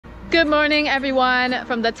Good morning, everyone,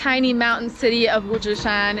 from the tiny mountain city of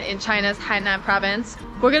Wuzhishan in China's Hainan province.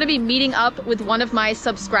 We're going to be meeting up with one of my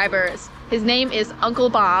subscribers. His name is Uncle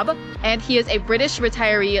Bob, and he is a British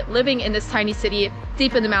retiree living in this tiny city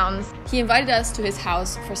deep in the mountains. He invited us to his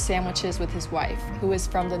house for sandwiches with his wife, who is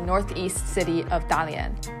from the northeast city of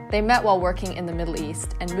Dalian. They met while working in the Middle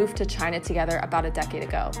East and moved to China together about a decade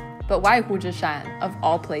ago. But why Wuzhishan, of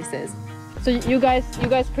all places? So you guys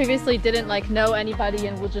previously didn't know anybody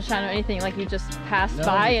in Wuzhishan or anything, you just passed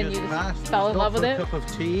by and you just fell in love with it? A cup of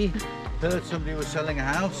tea, heard somebody was selling a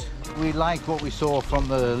house. We liked what we saw from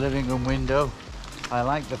the living room window. I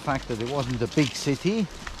liked the fact that it wasn't a big city.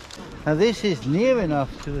 Now this is near enough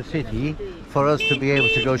to the city for us to be able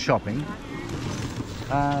to go shopping.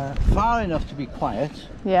 Far enough to be quiet.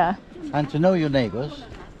 Yeah. And to know your neighbors.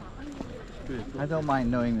 I don't mind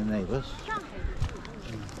knowing the neighbors.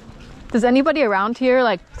 Does anybody around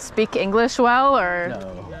here speak English well, or?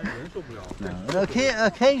 No.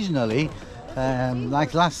 Occasionally,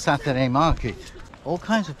 like last Saturday market, all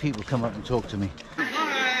kinds of people come up and talk to me.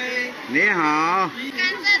 Hi. 你好.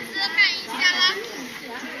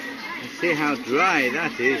 See how dry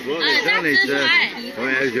that is. What we've done is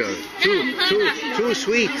too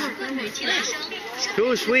sweet.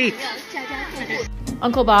 Too sweet.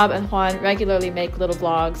 Uncle Bob and Juan regularly make little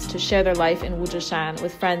vlogs to share their life in Wuzhishan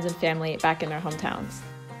with friends and family back in their hometowns.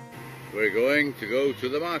 We're going to go to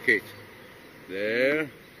the market. There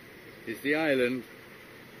is the island.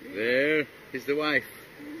 There is the wife.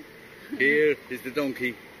 Here is the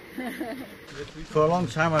donkey. For a long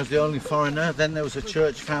time I was the only foreigner, then there was a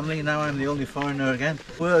church family, now I'm the only foreigner again.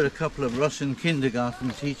 We're a couple of Russian kindergarten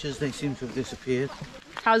teachers, they seem to have disappeared.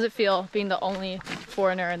 How does it feel being the only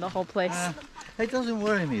foreigner in the whole place? It doesn't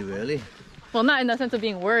worry me really. Well, not in the sense of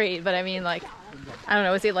being worried, but I mean I don't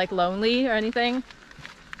know, is it lonely or anything?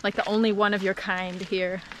 Like the only one of your kind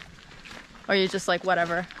here? Or you're just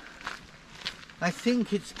whatever? I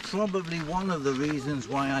think it's probably one of the reasons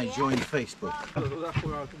why I joined Facebook.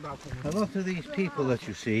 A lot of these people that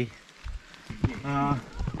you see are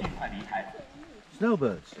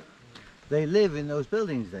snowbirds. They live in those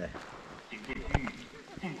buildings there.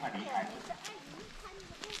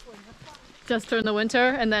 Just during the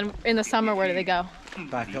winter, and then in the summer, where do they go?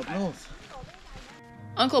 Back up north.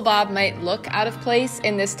 Uncle Bob might look out of place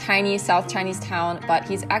in this tiny South Chinese town, but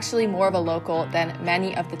he's actually more of a local than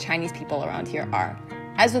many of the Chinese people around here are.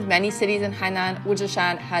 As with many cities in Hainan,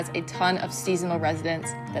 Wuzhishan has a ton of seasonal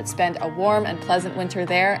residents that spend a warm and pleasant winter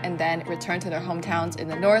there and then return to their hometowns in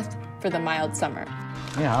the north for the mild summer.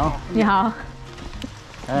 你好。你好。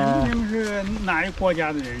你们是哪一个国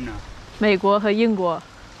家的人呢？美国和英国。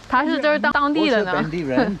他是就是当地的呢。我是本地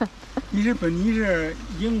人。你是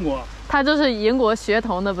英国。他就是英国血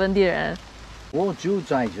统的本地人。我住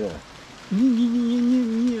在这。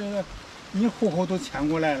你户口都迁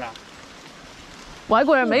过来了。外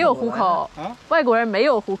国人没有户口啊？外国人没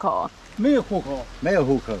有户口。没有户口。没有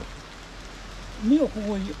户口。没有户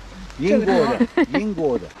口。英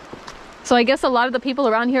国的。So I guess a lot of the people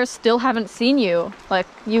around here still haven't seen you.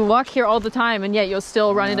 You walk here all the time, and yet you'll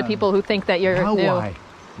still run into people who think that you're new.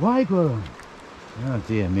 Why, oh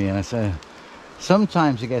dear me, I say.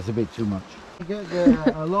 Sometimes it gets a bit too much. You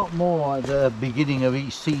get a lot more at the beginning of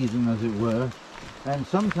each season, as it were. And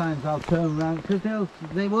sometimes I'll turn around, because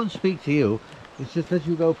they won't speak to you. It's just as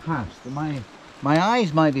you go past. My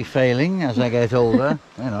eyes might be failing as I get older.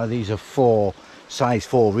 These are size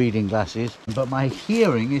 4 reading glasses. But my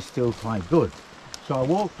hearing is still quite good. So I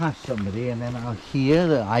walk past somebody and then I'll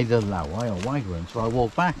hear either Lawai or Waiguan. So I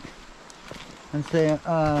walk back and say,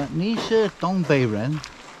 你是东北人?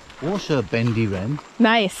 我是本地人.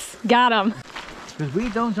 Nice, got him. Because we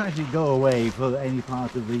don't actually go away for any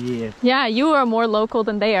part of the year. Yeah, you are more local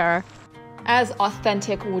than they are. As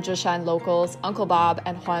authentic Wuzhishan locals, Uncle Bob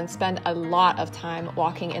and Juan spend a lot of time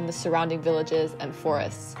walking in the surrounding villages and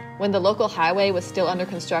forests. When the local highway was still under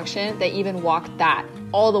construction, they even walked that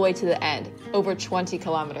all the way to the end, over 20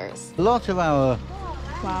 kilometers. A lot of our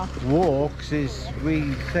walks is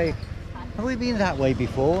we say, have we been that way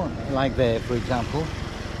before? Like there, for example.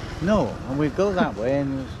 No, and we go that way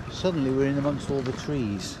and suddenly we're in amongst all the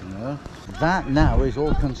trees, That now is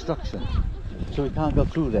all construction, so we can't go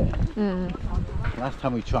through there. Last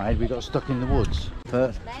time we tried, we got stuck in the woods.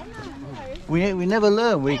 But we never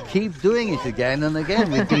learn, we keep doing it again and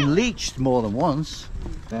again. We've been leached more than once.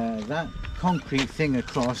 That concrete thing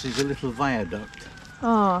across is a little viaduct.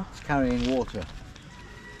 Oh. It's carrying water,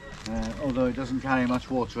 although it doesn't carry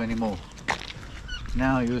much water anymore.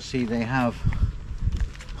 Now you'll see they have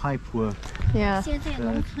pipe work. Yeah.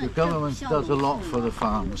 The government does a lot for the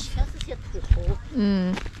farms.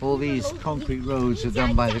 All these concrete roads are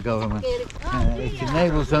done by the government. It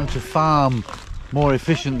enables them to farm more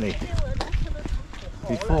efficiently.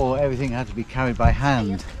 Before, everything had to be carried by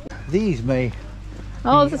hand. These may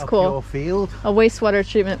Oh, be this is up cool. your field. A wastewater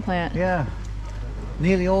treatment plant. Yeah.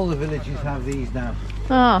 Nearly all the villages have these now.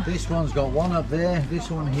 Oh, This one's got one up there, this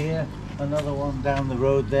one here, another one down the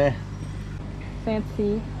road there.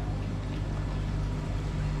 fancy.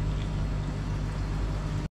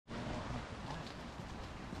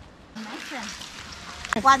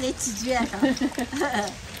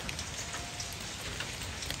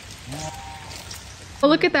 Oh,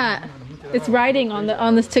 look at that. It's riding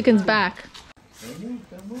on this chicken's back.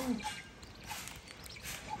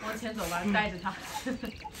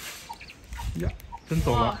 呀，真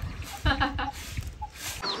走了。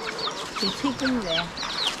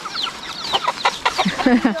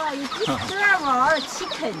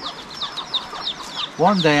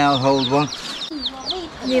One day I'll hold one.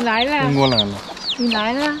 你来了，中国来了，你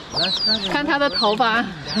来了，看它的头发，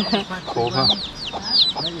头发。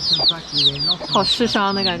好时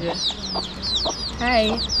尚的感觉。嗨，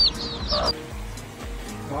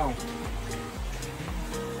哇哦，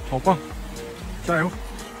好棒，加油！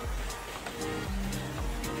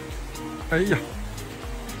哎呀。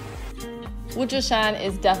 Wuzhishan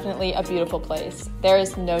is definitely a beautiful place. There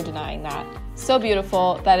is no denying that. So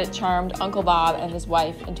beautiful that it charmed Uncle Bob and his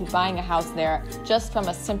wife into buying a house there just from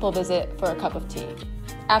a simple visit for a cup of tea.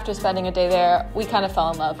 After spending a day there, we kind of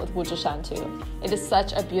fell in love with Wuzhishan too. It is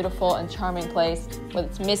such a beautiful and charming place with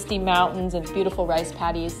its misty mountains and beautiful rice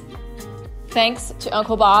paddies. Thanks to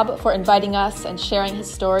Uncle Bob for inviting us and sharing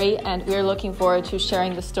his story, and we're looking forward to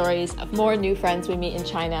sharing the stories of more new friends we meet in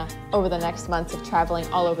China over the next months of traveling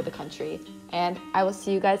all over the country. And I will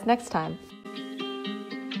see you guys next time.